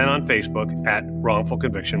Conviction and on Facebook at Wrongful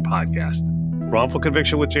Conviction Podcast. Wrongful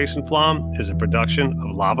Conviction with Jason Flom is a production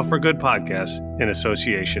of Lava for Good Podcast in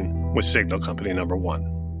association with Signal Company Number 1.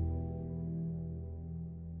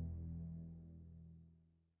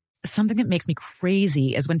 Something that makes me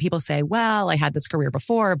crazy is when people say, well, I had this career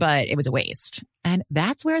before, but it was a waste. And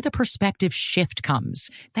that's where the perspective shift comes,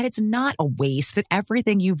 that it's not a waste, that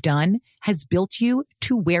everything you've done has built you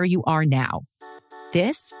to where you are now.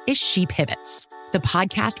 This is She Pivots, the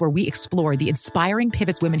podcast where we explore the inspiring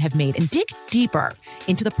pivots women have made and dig deeper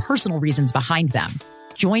into the personal reasons behind them.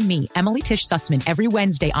 Join me, Emily Tish Sussman, every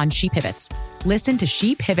Wednesday on She Pivots. Listen to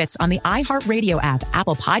She Pivots on the iHeartRadio app,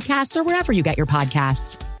 Apple Podcasts, or wherever you get your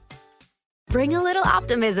podcasts. Bring a little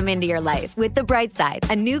optimism into your life with The Bright Side,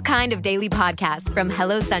 a new kind of daily podcast from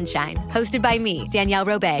Hello Sunshine, hosted by me, Danielle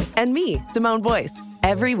Robay. And me, Simone Boyce.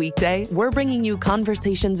 Every weekday, we're bringing you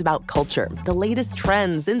conversations about culture, the latest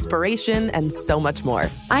trends, inspiration, and so much more.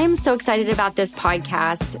 I am so excited about this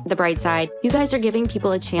podcast, The Bright Side. You guys are giving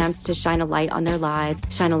people a chance to shine a light on their lives,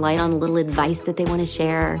 shine a light on a little advice that they want to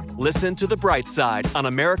share. Listen to The Bright Side on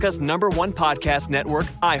America's #1 podcast network,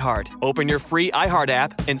 iHeart. Open your free iHeart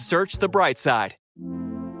app and search The Bright Side.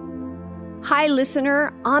 Hi,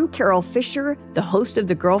 listener. I'm Carol Fisher, the host of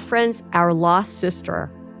The Girlfriends, Our Lost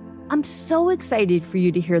Sister. I'm so excited for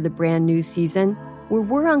you to hear the brand new season where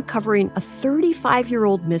we're uncovering a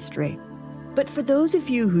 35-year-old mystery. But for those of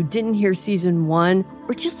you who didn't hear season 1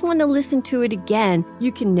 or just want to listen to it again,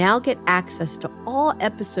 you can now get access to all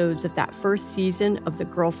episodes of that first season of The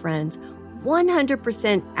Girlfriends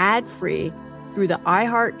 100% ad-free through the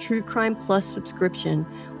iHeart True Crime Plus subscription,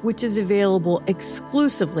 which is available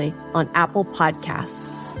exclusively on Apple Podcasts.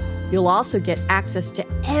 You'll also get access to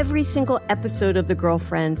every single episode of The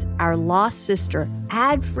Girlfriends, Our Lost Sister,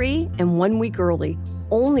 ad-free and 1 week early,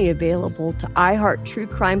 only available to iHeart True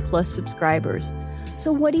Crime Plus subscribers.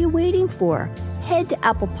 So what are you waiting for? Head to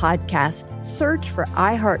Apple Podcasts, search for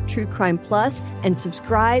iHeart True Crime Plus, and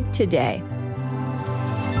subscribe today.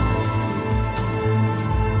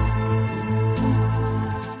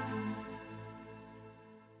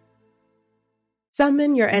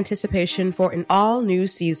 Summon your anticipation for an all-new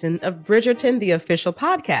season of Bridgerton, the official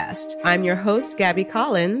podcast. I'm your host, Gabby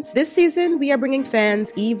Collins. This season, we are bringing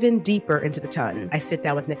fans even deeper into the ton. I sit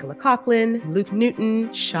down with Nicola Coughlan, Luke Newton,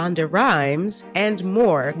 Shonda Rhimes, and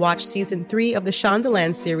more. Watch season 3 of the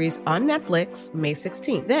Shondaland series on Netflix, May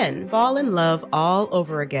 16th. Then fall in love all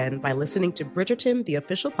over again by listening to Bridgerton, the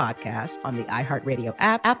official podcast on the iHeartRadio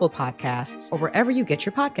app, Apple Podcasts, or wherever you get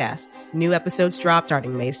your podcasts. New episodes drop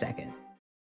starting May 2nd.